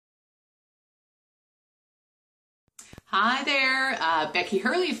Hi there, Becky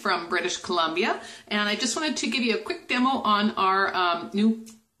Hurley from British Columbia, and I just wanted to give you a quick demo on our new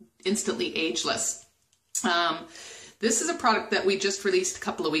Instantly Ageless. This is a product that we just released a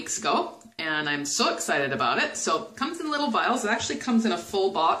couple of weeks ago, and I'm so excited about it. So it comes in little vials. It actually comes in a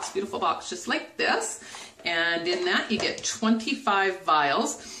full box, beautiful box, just like this. And in that you get 25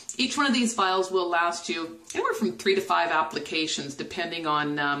 vials. Each one of these vials will last you anywhere from 3 to 5 applications, depending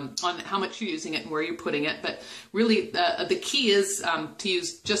on how much you're using it and where you're putting it. But really, the key is to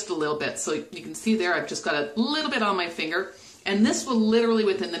use just a little bit. So you can see there, I've just got a little bit on my finger, and this will literally,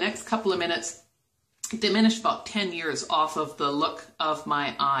 within the next couple of minutes, diminish about 10 years off of the look of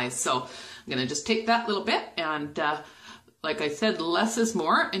my eyes. So I'm going to just take that little bit, and like I said, less is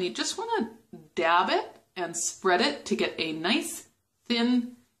more, and you just want to dab it and spread it to get a nice,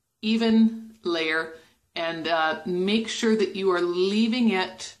 thin, even layer, and make sure that you are leaving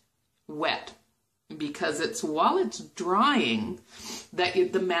it wet, because it's while it's drying that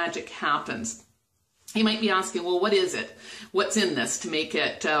the magic happens. You might be asking, well, what is it? What's in this to make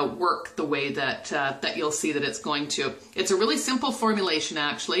it work the way that that you'll see that it's going to? It's a really simple formulation,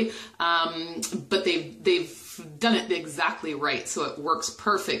 actually, but they've done it exactly right, so it works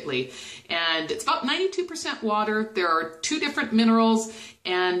perfectly. And it's about 92% water. There are 2 different minerals,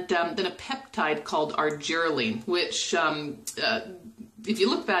 and then a peptide called argireline, which if you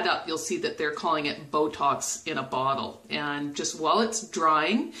look that up, you'll see that they're calling it Botox in a bottle. And just while it's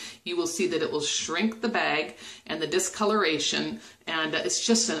drying, you will see that it will shrink the bag and the discoloration, and it's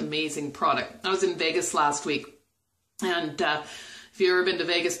just an amazing product. I was in Vegas last week, and if you've ever been to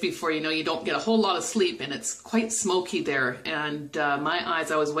Vegas before, you know you don't get a whole lot of sleep, and it's quite smoky there. And my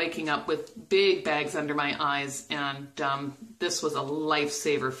eyes, I was waking up with big bags under my eyes, and this was a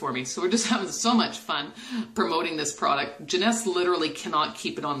lifesaver for me. So we're just having so much fun promoting this product. Jeunesse literally cannot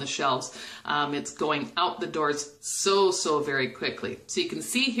keep it on the shelves. It's going out the doors so very quickly. So you can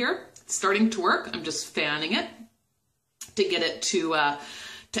see here, it's starting to work. I'm just fanning it to get it to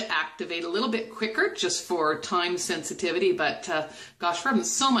activate a little bit quicker, just for time sensitivity. But gosh, we're having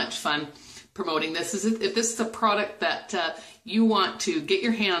so much fun promoting this. If this is a product that you want to get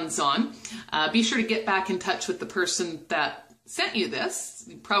your hands on, be sure to get back in touch with the person that sent you this.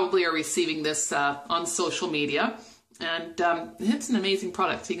 You probably are receiving this on social media, and it's an amazing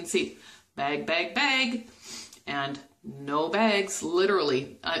product. So you can see bag, bag, bag, and no bags,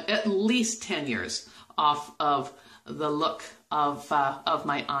 literally at least 10 years off of the look of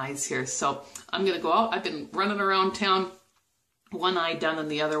my eyes here. So I'm gonna go out. I've been running around town, one eye done and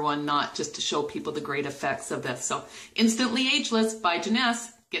the other one not, just to show people the great effects of this. So Instantly Ageless by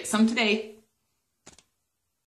Jeunesse. Get some today.